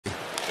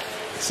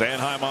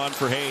Sanheim on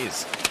for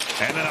Hayes.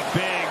 And then a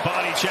big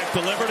body check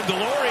delivered, and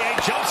Delorier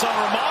jumps on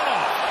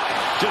Romonov.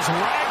 Just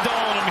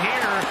ragdolling him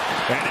here,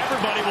 and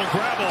everybody will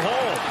grab a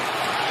hold.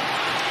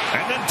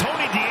 And then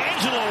Tony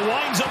DeAngelo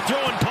winds up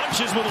throwing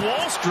punches with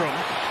Wahlstrom.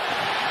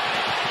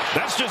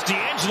 That's just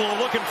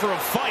DeAngelo looking for a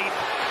fight.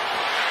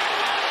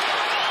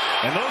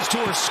 And those two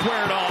are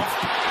squared off.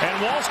 And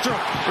Wahlstrom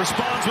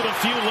responds with a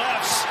few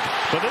lefts.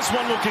 But this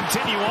one will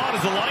continue on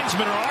as the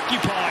linesmen are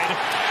occupied.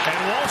 And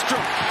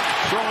Wahlstrom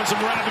throwing some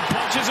rapid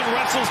punches and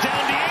wrestles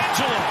down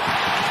DeAngelo.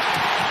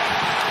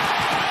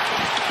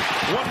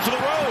 One for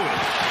the road.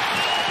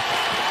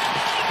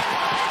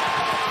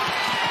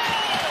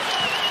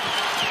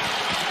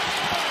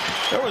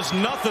 There was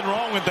nothing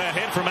wrong with that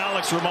hit from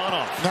Alex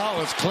Romonov.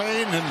 No, it's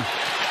clean. And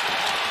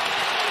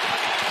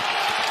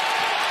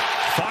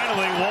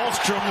finally,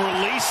 Wahlstrom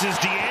releases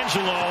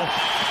DeAngelo,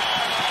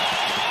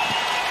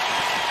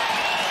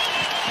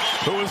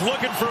 who was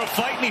looking for a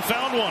fight, and he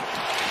found one.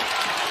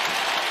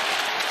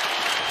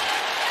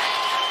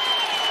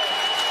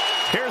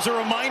 Here's a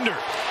reminder.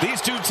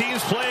 These two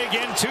teams play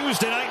again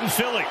Tuesday night in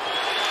Philly.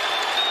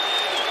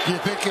 Do you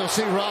think you'll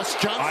see Ross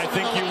Johnson? I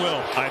think you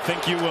will. I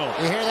think you will.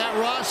 You hear that,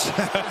 Ross?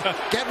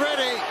 Get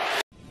ready.